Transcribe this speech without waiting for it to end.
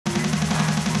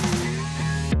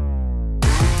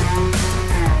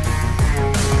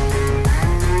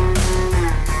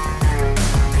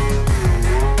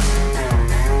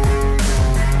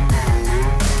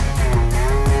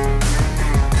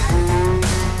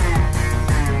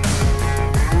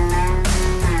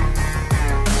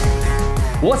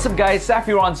What's up guys, Saf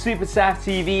here on SuperSaf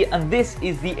TV, and this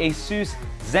is the ASUS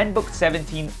Zenbook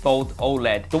 17 Fold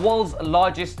OLED, the world's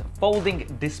largest folding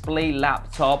display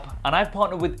laptop, and I've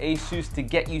partnered with ASUS to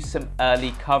get you some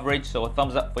early coverage, so a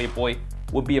thumbs up for your boy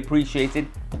would be appreciated.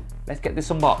 Let's get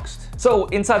this unboxed. So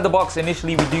inside the box,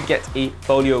 initially we do get a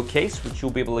folio case, which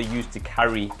you'll be able to use to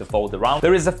carry the fold around.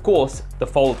 There is of course the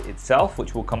fold itself,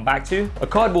 which we'll come back to, a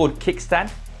cardboard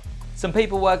kickstand, some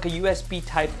paperwork, a USB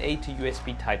Type-A to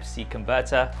USB Type-C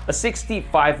converter, a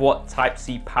 65-watt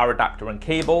Type-C power adapter and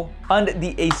cable, and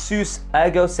the ASUS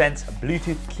ErgoSense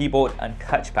Bluetooth keyboard and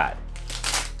touchpad.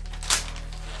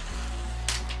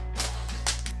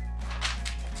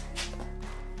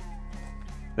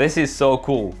 This is so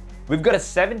cool. We've got a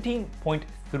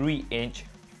 17.3-inch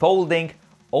folding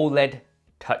OLED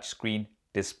touchscreen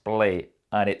display,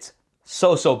 and it's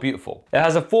so beautiful. It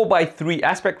has a 4:3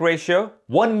 aspect ratio,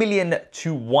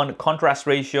 1,000,000:1 contrast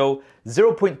ratio,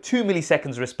 0.2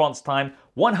 milliseconds response time,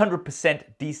 100%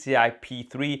 DCI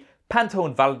P3,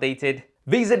 Pantone validated,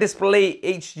 VESA display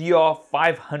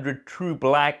HDR500 True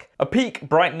Black, a peak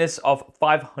brightness of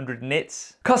 500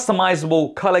 nits,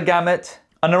 customizable color gamut,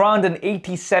 and around an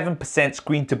 87%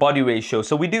 screen to body ratio.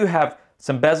 So we do have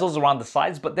some bezels around the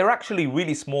sides, but they're actually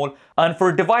really small. And for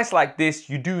a device like this,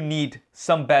 you do need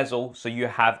some bezel so you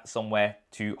have somewhere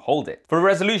to hold it. For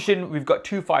resolution, we've got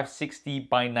 2560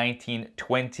 by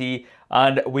 1920,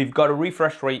 and we've got a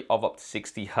refresh rate of up to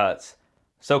 60 Hz.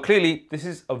 So clearly, this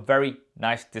is a very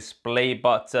nice display,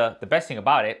 but the best thing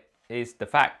about it is the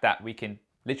fact that we can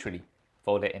literally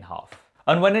fold it in half.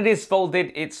 And when it is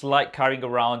folded, it's like carrying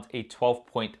around a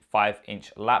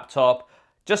 12.5-inch laptop,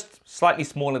 just slightly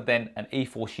smaller than an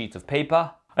A4 sheet of paper.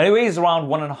 And it weighs around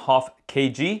 1.5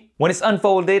 kg. When it's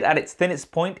unfolded at its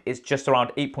thinnest point, it's just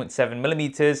around 8.7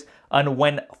 millimeters. And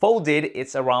when folded,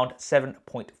 it's around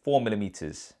 7.4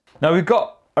 millimeters. Now we've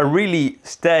got a really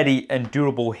sturdy and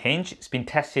durable hinge. It's been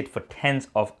tested for tens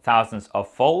of thousands of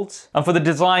folds. And for the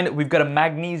design, we've got a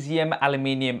magnesium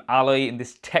aluminium alloy in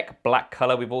this tech black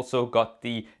color. We've also got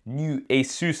the new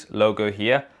ASUS logo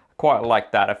here. Quite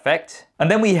like that effect.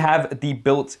 And then we have the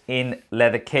built-in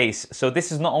leather case. So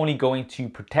this is not only going to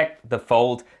protect the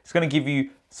fold, it's going to give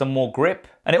you some more grip.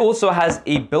 And it also has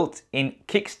a built-in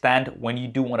kickstand when you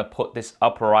do want to put this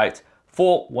upright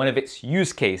for one of its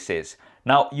use cases.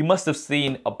 Now, you must have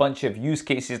seen a bunch of use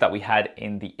cases that we had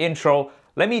in the intro.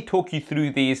 Let me talk you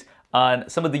through these and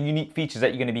some of the unique features that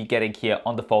you're going to be getting here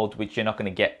on the Fold, which you're not going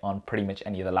to get on pretty much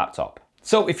any other laptop.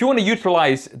 So if you want to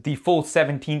utilize the full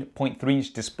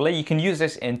 17.3-inch display, you can use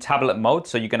this in tablet mode.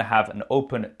 So you're going to have an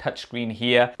open touchscreen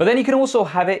here, but then you can also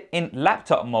have it in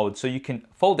laptop mode. So you can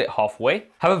fold it halfway,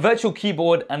 have a virtual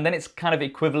keyboard, and then it's kind of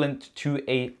equivalent to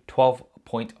a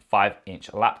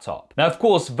 12.5-inch laptop. Now, of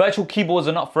course, virtual keyboards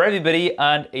are not for everybody,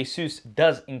 and ASUS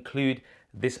does include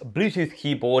this Bluetooth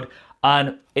keyboard,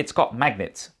 and it's got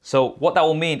magnets. So what that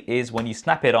will mean is when you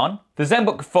snap it on, the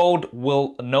Zenbook Fold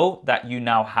will know that you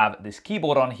now have this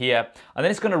keyboard on here, and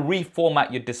then it's going to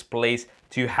reformat your displays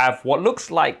to have what looks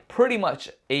like pretty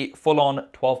much a full-on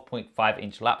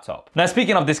 12.5-inch laptop. Now,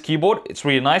 speaking of this keyboard, it's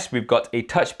really nice. We've got a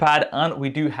touchpad, and we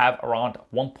do have around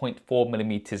 1.4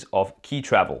 millimeters of key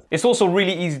travel. It's also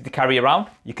really easy to carry around.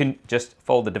 You can just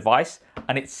fold the device,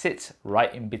 and it sits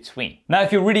right in between. Now,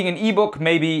 if you're reading an ebook,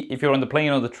 maybe if you're on the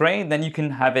plane or the train, then you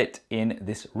can have it in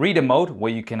this reader mode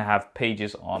where you can have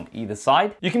pages on either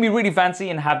side. You can be really fancy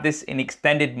and have this in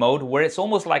extended mode where it's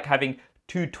almost like having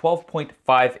two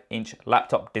 12.5-inch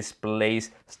laptop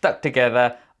displays stuck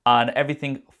together, and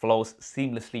everything flows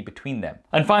seamlessly between them.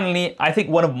 And finally, I think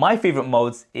one of my favorite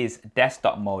modes is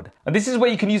desktop mode. And this is where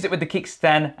you can use it with the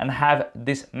kickstand and have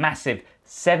this massive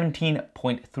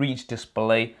 17.3-inch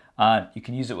display. And you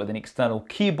can use it with an external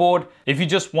keyboard. If you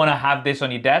just want to have this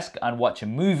on your desk and watch a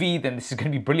movie, then this is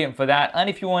going to be brilliant for that. And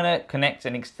if you want to connect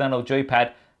an external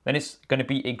joypad, then it's going to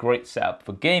be a great setup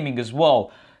for gaming as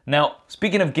well. Now,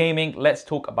 speaking of gaming, let's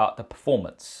talk about the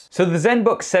performance. So the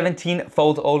Zenbook 17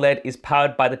 Fold OLED is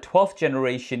powered by the 12th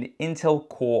generation Intel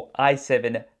Core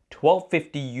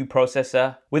i7-1250U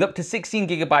processor with up to 16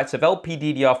 gigabytes of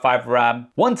LPDDR5 RAM,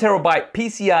 1 terabyte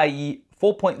PCIe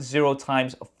 4.0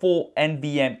 times 4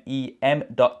 NVMe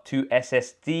M.2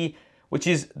 SSD, which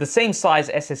is the same size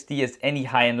SSD as any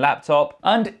high-end laptop,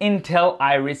 and Intel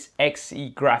Iris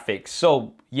Xe graphics.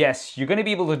 So yes, you're going to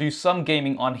be able to do some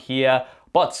gaming on here,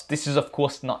 but this is of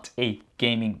course not a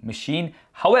gaming machine.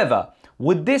 However,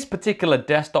 with this particular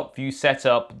desktop view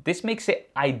setup, this makes it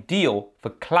ideal for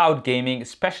cloud gaming,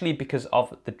 especially because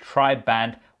of the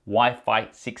tri-band Wi-Fi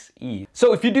 6E.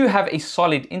 So if you do have a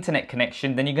solid internet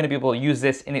connection, then you're going to be able to use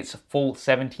this in its full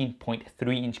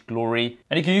 17.3-inch glory,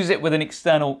 and you can use it with an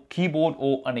external keyboard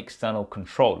or an external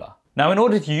controller. Now, in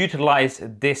order to utilize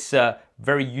this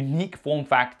very unique form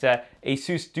factor,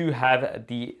 ASUS do have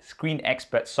the Screen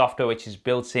Expert software, which is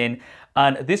built in,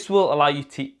 and this will allow you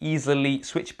to easily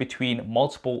switch between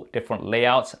multiple different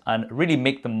layouts and really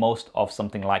make the most of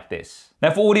something like this.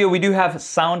 Now, for audio, we do have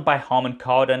sound by Harman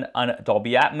Kardon and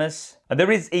Dolby Atmos. And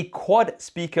there is a quad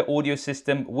speaker audio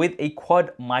system with a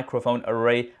quad microphone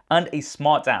array and a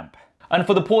smart amp. And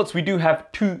for the ports, we do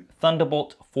have 2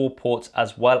 Thunderbolt 4 ports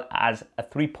as well as a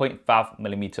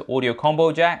 3.5mm audio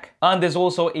combo jack. And there's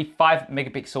also a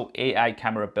 5-megapixel AI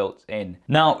camera built in.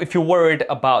 Now, if you're worried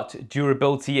about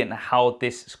durability and how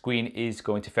this screen is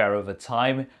going to fare over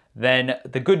time, then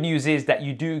the good news is that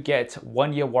you do get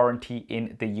 1-year warranty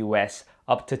in the US,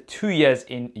 up to 2 years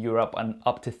in Europe, and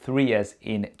up to 3 years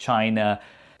in China.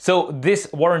 So this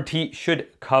warranty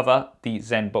should cover the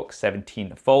Zenbook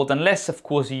 17 Fold, unless of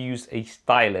course you use a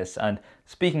stylus. And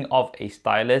speaking of a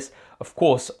stylus, of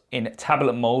course in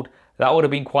tablet mode, that would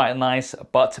have been quite nice,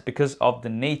 but because of the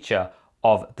nature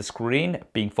of the screen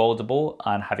being foldable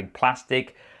and having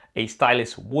plastic, a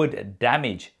stylus would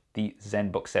damage the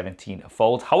Zenbook 17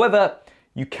 Fold. However,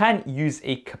 you can use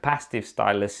a capacitive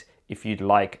stylus if you'd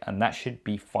like, and that should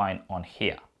be fine on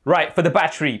here. Right, for the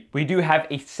battery, we do have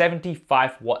a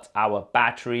 75 watt-hour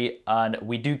battery, and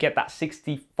we do get that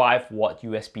 65 watt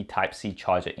USB Type-C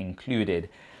charger included.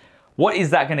 What is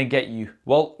that gonna get you?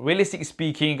 Well, realistically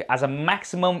speaking, as a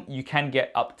maximum, you can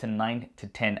get up to 9 to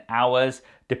 10 hours.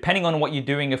 Depending on what you're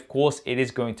doing, of course, it is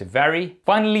going to vary.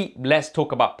 Finally, let's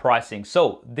talk about pricing.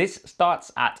 So this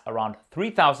starts at around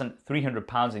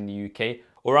 £3,300 in the UK,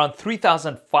 or around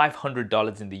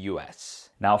 $3,500 in the US.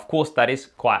 Now, of course, that is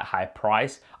quite a high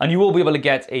price, and you will be able to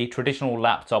get a traditional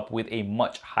laptop with a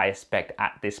much higher spec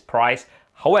at this price.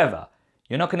 However,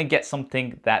 you're not going to get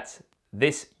something that's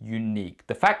this unique.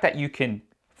 The fact that you can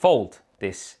fold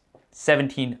this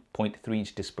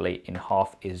 17.3-inch display in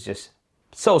half is just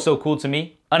so cool to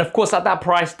me. And of course, at that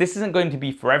price, this isn't going to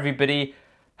be for everybody.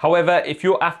 However, if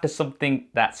you're after something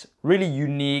that's really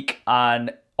unique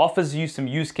and offers you some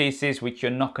use cases which you're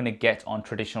not going to get on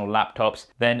traditional laptops,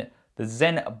 then the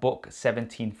Zenbook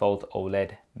 17 Fold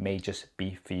OLED may just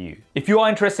be for you. If you are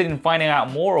interested in finding out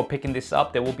more or picking this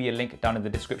up, there will be a link down in the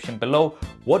description below.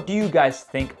 What do you guys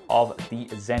think of the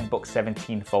Zenbook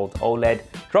 17 Fold OLED?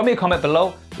 Drop me a comment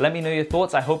below. Let me know your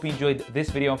thoughts. I hope you enjoyed this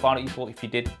video and found it useful. If you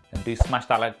did, then do smash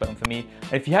that like button for me.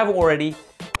 And if you haven't already,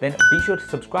 then be sure to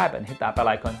subscribe and hit that bell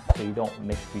icon so you don't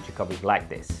miss future coverage like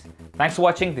this. Thanks for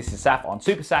watching. This is Saf on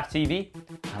SuperSaf TV,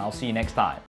 and I'll see you next time.